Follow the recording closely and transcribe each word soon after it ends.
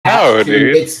No,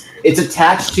 dude. It's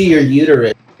attached to your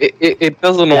uterus. It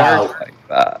doesn't work like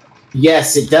that.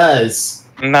 Yes, it does.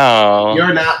 No.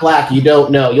 You're not black. You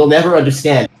don't know. You'll never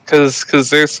understand. Because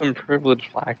there's some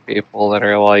privileged black people that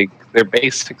are like, they're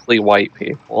basically white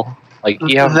people. Like,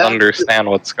 you have to understand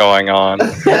what's going on.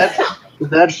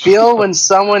 That feel when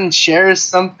someone shares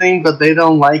something but they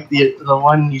don't like the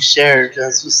one you shared.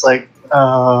 It's just like,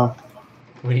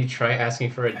 When you try asking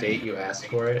for a date, you ask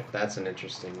for it. That's an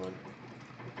interesting one.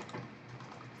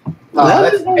 Oh,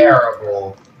 that's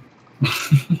terrible.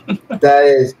 That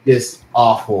is just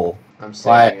awful. I'm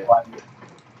saying it. Why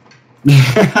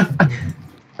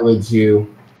would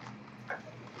you?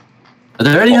 Are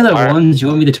there any other ones you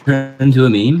want me to turn into a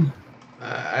meme?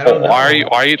 I don't know. Why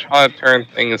are you trying to turn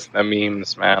things into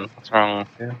memes, man? What's wrong with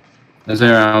you? Is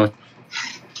there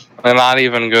They're not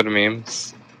even good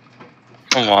memes.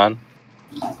 Come on.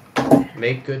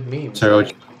 Make good memes.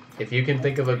 Sorry, if you can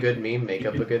think of a good meme, make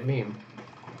up a good meme.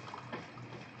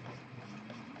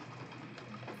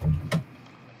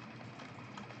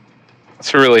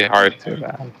 It's really hard to,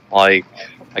 man. Like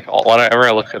whenever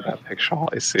I look at that picture, all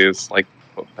I see is like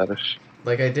foot fetish.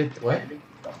 Like I did what?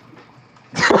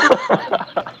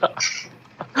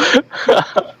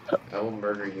 I will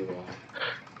murder you all.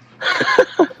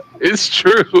 It's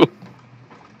true.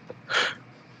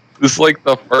 It's like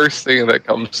the first thing that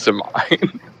comes to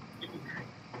mind.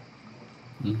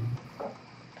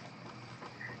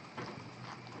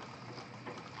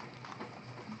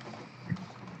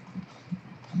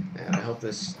 And I hope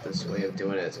this way of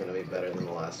doing it is going to be better than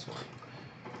the last one.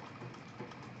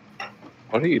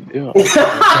 What are you doing? I'm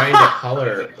trying to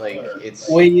color, like, it's...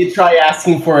 When you try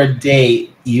asking for a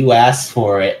date, you ask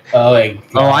for it. Oh my god.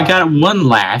 Oh, I got one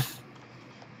laugh.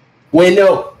 When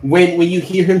you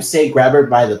hear him say, grab her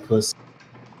by the pussy.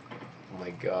 Oh my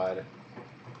god.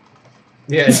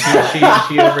 Yeah,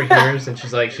 she overhears and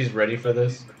she's like, she's ready for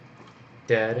this.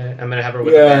 I'm gonna have her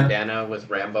with a bandana with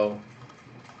Rambo.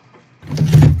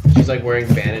 She's like wearing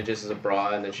bandages as a bra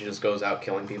and then she just goes out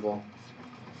killing people.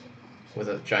 With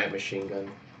a giant machine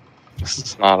gun. This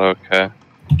is not okay.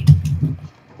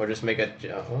 Or just make a...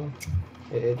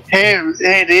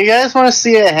 Hey, do you guys want to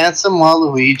see a handsome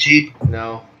Waluigi?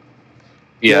 No.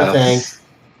 Yeah. No, thanks.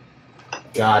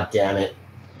 God damn it.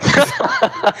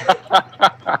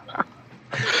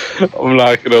 I'm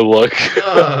not gonna look.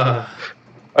 I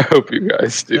hope you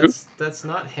guys do. That's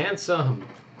not handsome.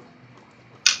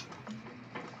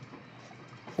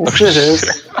 Yes, it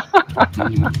is.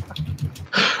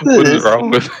 What is wrong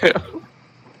with him?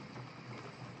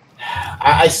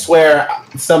 I swear,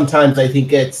 sometimes I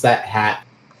think it's that hat.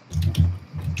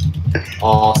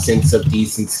 All sense of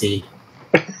decency.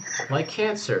 Like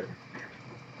cancer.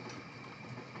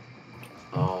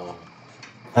 Oh.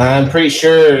 I'm pretty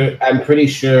sure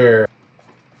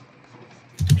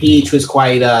Peach was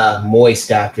quite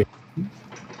moist after.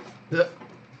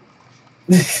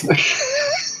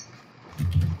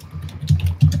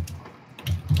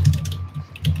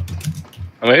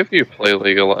 How many of you play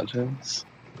League of Legends?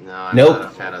 No, I'm not a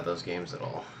fan of those games at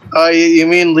all. Oh, you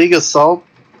mean League of Salt?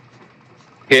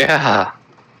 Yeah.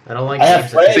 I don't like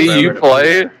games that see you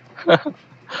play.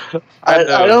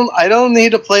 I don't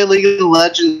need to play League of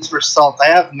Legends for Salt. I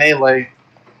have Melee.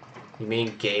 You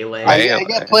mean Gaylay? I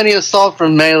get plenty of Salt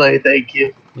from Melee, thank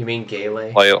you. You mean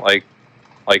Gaylay? Like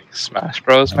Smash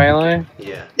Bros. Melee?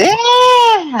 Yeah.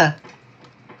 Yeah!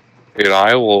 Dude,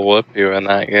 I will whip you in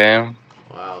that game.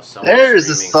 Wow, there's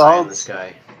the Salt. In the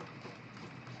sky.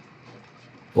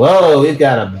 Whoa, we've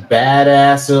got a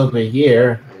badass over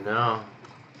here. I know.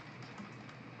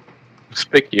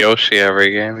 Just pick Yoshi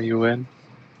every game you win.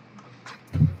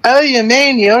 Oh, you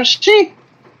mean Yoshi?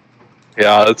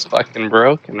 Yeah, it's fucking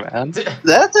broken, man.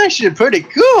 That's actually pretty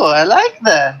cool. I like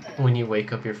that. When you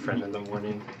wake up your friend in the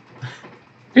morning.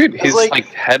 Dude, his like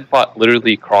headbutt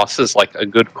literally crosses like a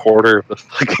good quarter of the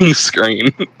fucking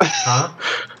screen. Huh?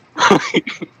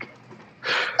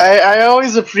 I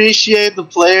always appreciate the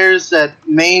players that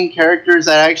main characters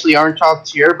that actually aren't top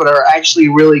tier but are actually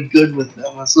really good with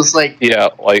them. It's just like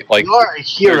like you are a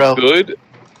hero. They're good.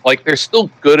 Like they're still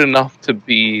good enough to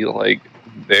be like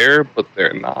there, but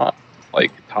they're not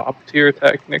like top tier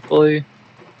technically.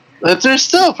 But they're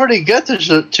still pretty good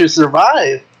to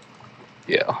survive.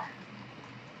 Yeah.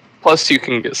 Plus, you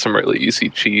can get some really easy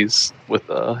cheese with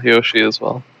Yoshi as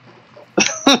well.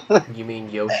 You mean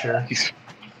Yosher?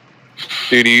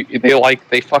 Dude,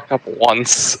 they fuck up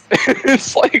once.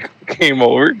 It's like game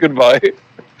over. Goodbye.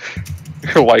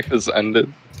 Your life is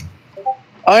ended.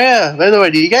 Oh yeah. By the way,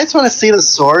 do you guys want to see the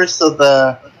source of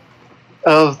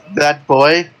that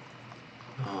boy?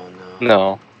 Oh no.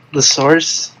 No. The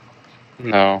source?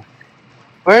 No.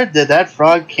 Where did that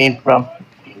frog came from?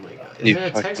 Oh my god. You Isn't it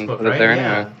a fucking textbook, put it right? there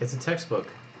Yeah, anyway. it's a textbook.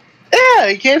 Yeah,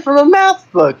 it came from a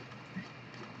math book.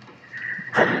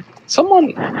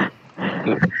 Someone.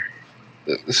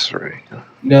 This is ridiculous.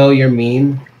 No, you're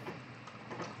mean.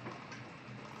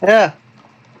 Yeah.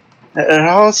 It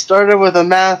all started with a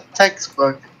math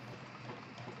textbook.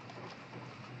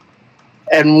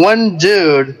 And one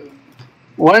dude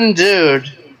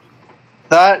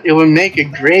thought it would make a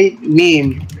great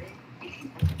meme.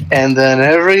 And then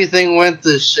everything went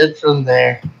to shit from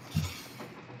there.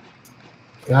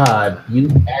 God,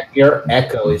 your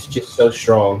echo is just so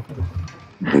strong.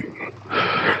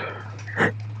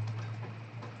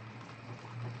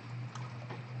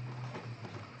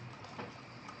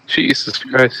 Jesus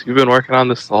Christ, you've been working on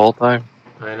this the whole time.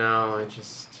 I know,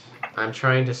 I'm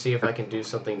trying to see if I can do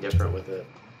something different with it.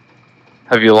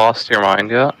 Have you lost your mind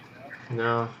yet?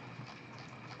 No.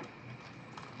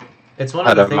 It's one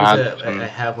of the things that I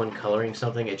have when coloring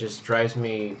something. It just drives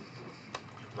me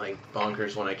like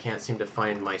bonkers when I can't seem to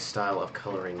find my style of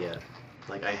coloring yet.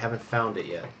 Like, I haven't found it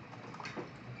yet.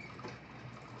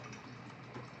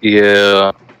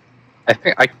 Yeah. I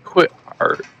think I quit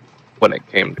art when it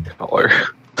came to color.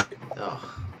 Ugh.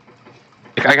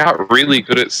 Like, I got really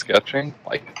good at sketching,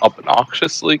 like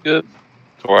obnoxiously good,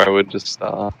 to where I would just,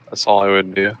 that's all I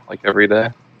would do, like every day.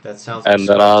 That sounds And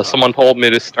like then someone told me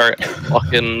to start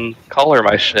fucking color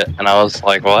my shit, and I was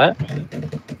like, what?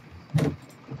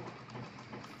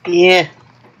 Yeah.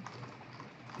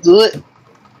 Do it.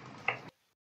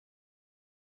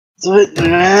 Do it,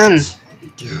 man.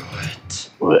 Do it.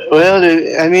 Well,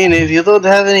 I mean, if you don't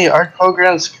have any art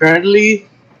programs currently,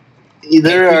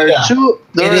 there are two.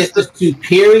 It is the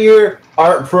superior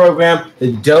art program.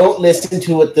 Don't listen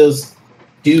to what those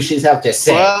douches have to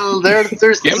say. Well, there's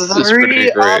GIMP is three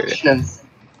pretty great. options.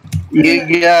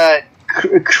 You got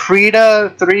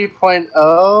Krita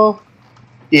 3.0,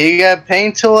 you got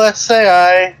Paint Tool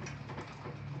SAI,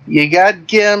 you got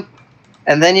GIMP,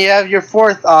 and then you have your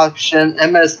fourth option,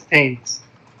 MS Paint.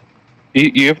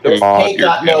 You have to There's mod Paint your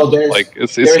dot- no, GIMP. there's- Like,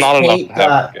 it's there's not enough Paint to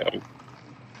have GIMP.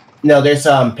 No, there's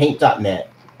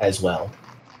Paint.net as well.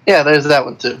 Yeah, there's that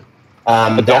one too.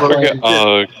 But that don't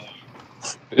one- forget,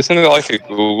 isn't it like a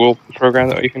Google program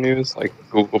that you can use? Like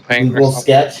Google Paint or Google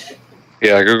something? Sketch.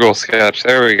 Yeah, Google Sketch.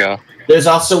 There we go. There's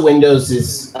also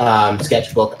Windows'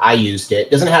 sketchbook. I used it.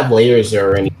 It doesn't have layers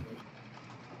or anything.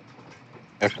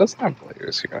 If it doesn't have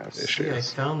layers, you're gonna have See, I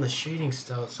issues. found the shading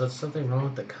style, so it's something wrong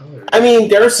with the color. I mean,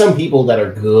 there are some people that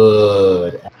are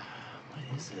good at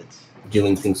What is it?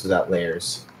 doing things without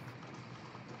layers.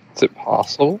 Is it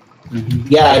possible?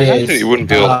 Yeah, it Imagine is. you wouldn't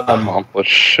be able to accomplish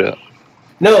shit.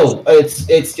 No,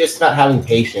 it's just not having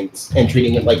patience and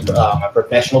treating it like a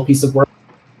professional piece of work.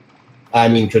 I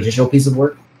mean, traditional piece of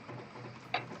work.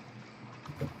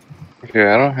 Okay,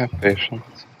 I don't have patience.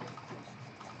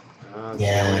 It's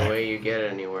Yeah. the only way you get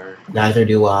anywhere. Neither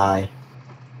do I.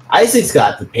 Isaac's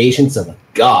got the patience of a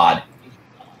god.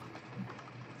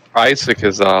 Isaac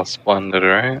is splendid,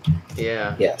 right?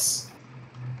 Yeah. Yes.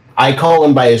 I call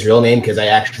him by his real name because I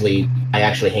actually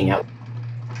hang out.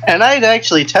 And I'd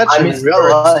actually touch I'm him in his real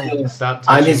life. personal, Stop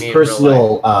I'm touching his me in real life.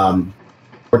 personal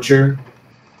torture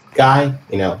guy.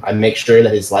 You know, I make sure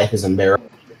that his life is unbearable.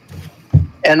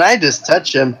 And I just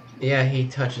touch him. Yeah, he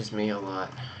touches me a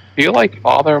lot. Do you like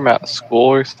bother him at school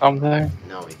or something,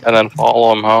 No, he doesn't. and then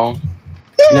follow him home?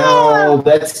 No,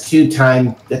 that's too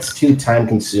time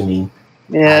consuming.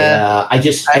 Yeah. I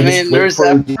just I wait mean, there's for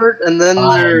him to- effort, and then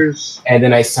there's. and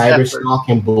then I cyberstalk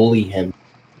and bully him.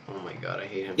 Oh my god, I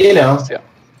hate him. You know, Yeah.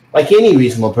 like any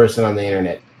reasonable person on the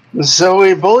internet. So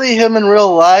we bully him in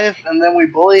real life, and then we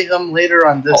bully him later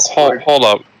on Discord. Hold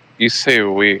up. You say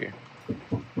we.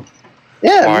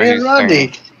 Yeah, Why me are and you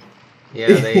Rodney. Yeah,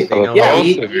 they know Yeah, both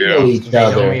me. we of you. know each They know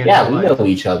other. me in Yeah, real we life. know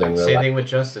each other in real Same life. thing with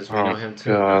Justice. We Oh, know him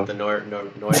too. God. The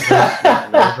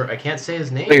I can't say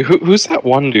his name. Hey, who's that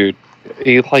one dude?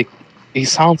 He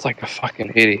sounds like a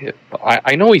fucking idiot.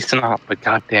 I know he's not, but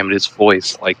goddamn it, his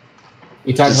voice, like,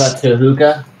 You talking about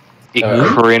Tahuka? it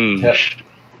Who? cringed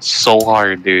so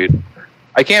hard, dude.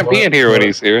 I can't be in here when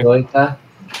he's here. Tahuka?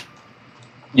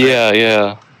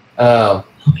 Yeah. Oh,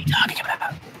 What are we talking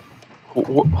about?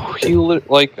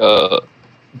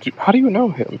 How do you know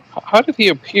him? How did he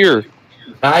appear?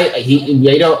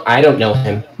 I don't know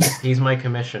him. He's my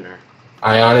commissioner.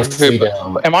 I honestly Okay,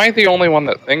 don't. Am I the only one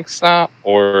that thinks that,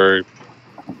 or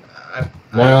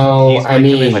No, He's my I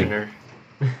mean- commissioner.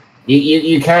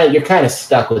 You're kind of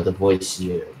stuck with the voice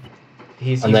you,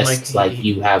 He's unless my,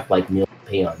 you have meal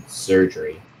pay on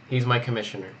surgery. He's my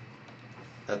commissioner.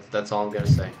 That's all I'm gonna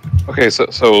say. okay?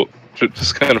 So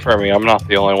just confirming, I'm not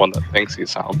the only one that thinks he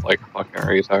sounds like a fucking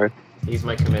retard. He's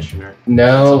my commissioner.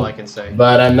 That's all I No, can say.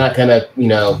 but I'm not gonna,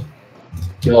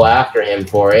 go after him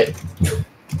for it.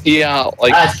 Yeah,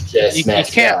 like That's just you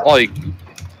messed can't up.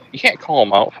 you can't call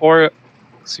him out for it.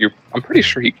 So I'm pretty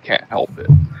sure he can't help it.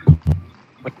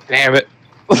 But damn it,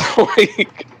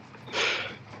 like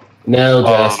No, I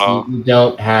Gus, don't know. you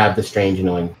don't have the strange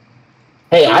annoying.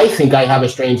 Hey, I think I have a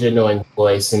strange annoying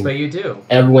voice, and But you do.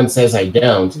 everyone says I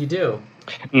don't. You do.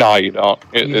 No, you don't.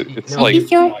 It's no, like you-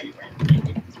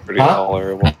 it's pretty Huh?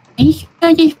 tolerable.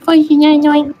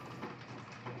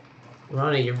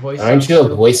 Ronnie, your voice. Aren't you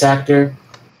a voice actor?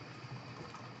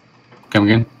 Come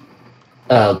again?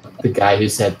 The guy who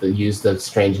said use the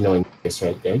strange annoying voice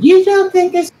right there. You don't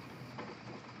think it's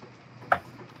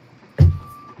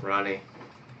Ronnie.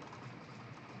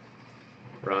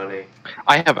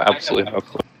 I have absolutely no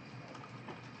clue.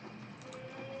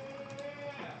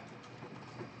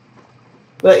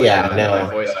 But yeah, My no.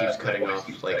 voice keeps cutting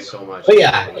off like so much. But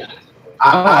yeah.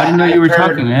 I didn't know you were heard-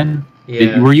 talking, man.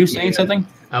 Yeah. Were you saying something?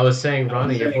 I was saying,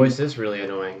 Ronnie, your voice is really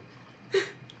annoying.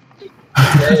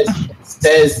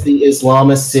 Says the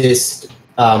Islamicist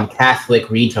Catholic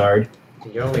retard.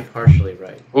 You're only partially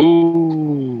right.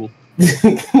 Ooh.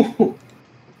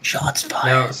 Shots fired.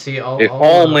 Now, see, I'll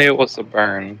Only it was a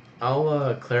burn.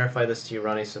 I'll clarify this to you,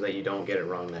 Ronnie, so that you don't get it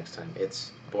wrong next time.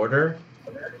 It's border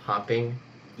hopping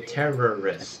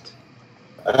terrorist.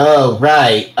 Oh,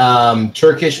 right.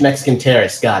 Turkish Mexican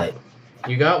terrorist. Got it.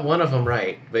 You got one of them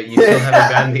right, but you still haven't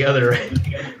gotten the other right.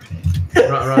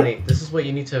 Ronnie, this is what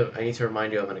I need to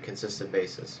remind you of on a consistent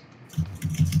basis.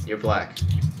 You're black.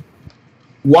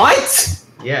 What?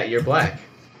 Yeah, you're black.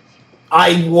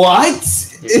 I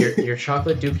what? You're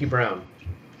chocolate dookie brown.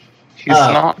 He's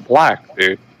not black,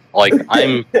 dude. Like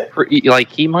I'm pretty. Like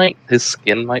his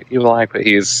skin might be black, but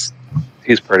he's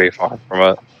pretty far from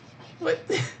it. What?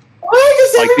 Why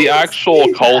does Like the everyone actual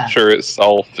say that? culture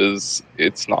itself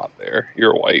it's not there.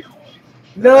 You're white.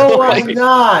 No, I'm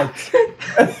not.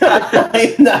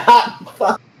 I'm not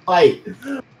fucking white.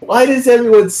 Why does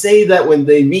everyone say that when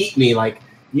they meet me? Like,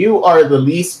 you are the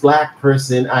least black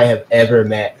person I have ever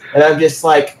met. And I'm just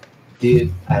like,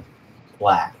 dude, I'm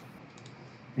black.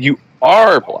 You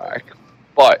are black,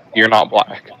 but you're not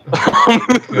black.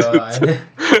 God.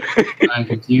 I'm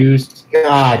confused.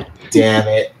 God damn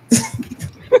it.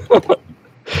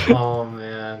 Oh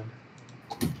man,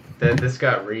 this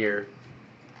got rear.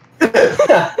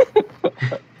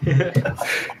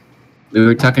 We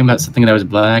were talking about something that was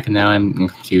black, and now I'm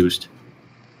confused.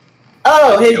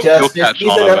 Oh, hey, You'll Justice. catch He's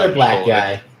on another black eventually.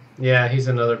 guy. Yeah, he's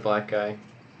another black guy.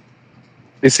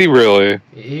 Is he really?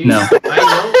 No.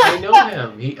 I know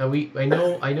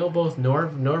him. I know both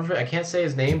Norv. I can't say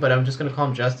his name, but I'm just gonna call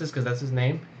him Justice because that's his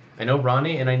name. I know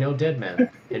Ronnie and I know Deadman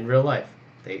in real life.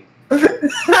 We go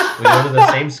to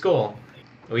the same school.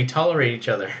 We tolerate each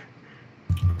other.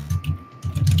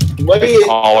 What are you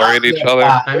Tolerate each other?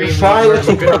 I mean, we're trying we're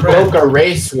to good provoke friends. a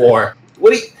race war.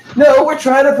 What do you... No, we're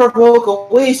trying to provoke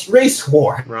a race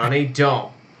war. Ronnie,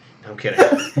 don't. I'm kidding.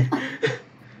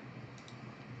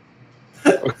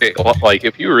 Okay, well, like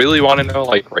if you really want to know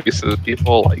like racist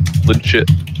people, like legit,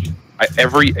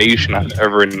 every Asian I've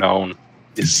ever known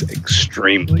is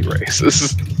extremely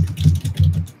racist,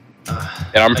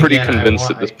 and I'm pretty Again, convinced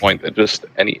at this point that just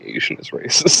any Asian is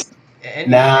racist.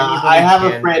 Nah, I have a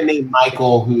can- friend named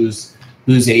Michael who's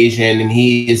Asian, and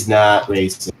he is not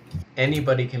racist.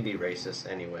 Anybody can be racist,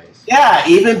 anyways. Yeah,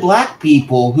 even black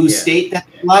people who Yeah. state that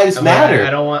lives matter. I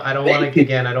don't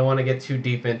want to get too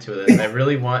deep into this. I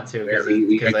really want to We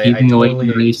because are I keeping away from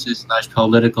totally. racist /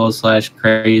 political /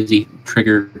 crazy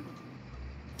trigger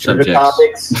Trigger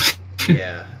subjects. topics.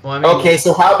 Yeah. Well, I mean, Okay,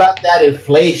 so how about that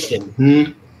inflation?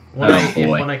 when Oh, I-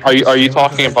 boy. when I come Are you to stream,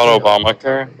 talking I'll about talk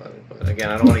Obamacare? about it, but again,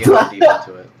 I don't want to get too deep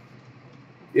into it.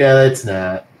 Yeah, it's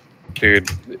not. Dude,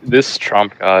 this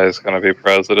Trump guy is gonna be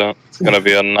president. It's gonna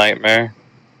be a nightmare.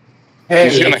 Hey,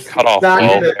 He's gonna cut off not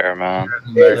gonna- welfare, man.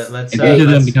 Let's, If either of them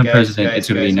let's- become guys, president, guys, it's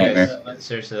gonna be a guys, nightmare. guys,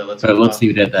 seriously, let's But move let's off-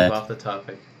 leave it at that. move off the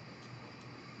topic,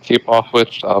 Keep off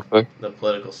which topic? the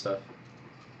political stuff.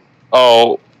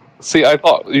 Oh, see, I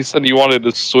thought you said you wanted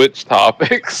to switch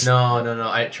topics. No.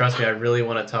 I trust me. I really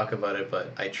want to talk about it,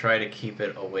 but I try to keep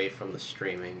it away from the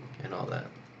streaming and all that.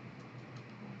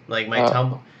 Like my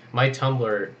my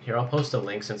Tumblr. Here, I'll post a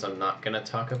link since I'm not gonna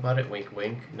talk about it. Wink,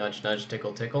 wink. Nudge, nudge.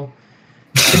 Tickle, tickle.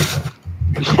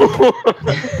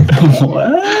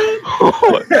 What?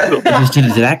 You just did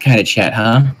that kind of chat,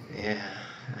 huh? Yeah.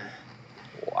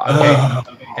 Wow.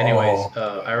 Okay. Anyways,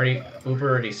 Uber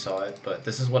already saw it, but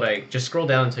this is what just scroll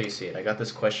down until you see it. I got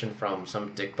this question from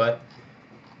some dick butt.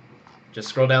 Just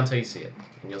scroll down until you see it,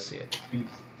 and you'll see it.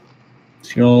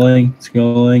 Scrolling.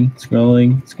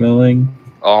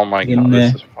 Oh my In god,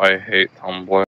 there. this is why I hate Tumblr.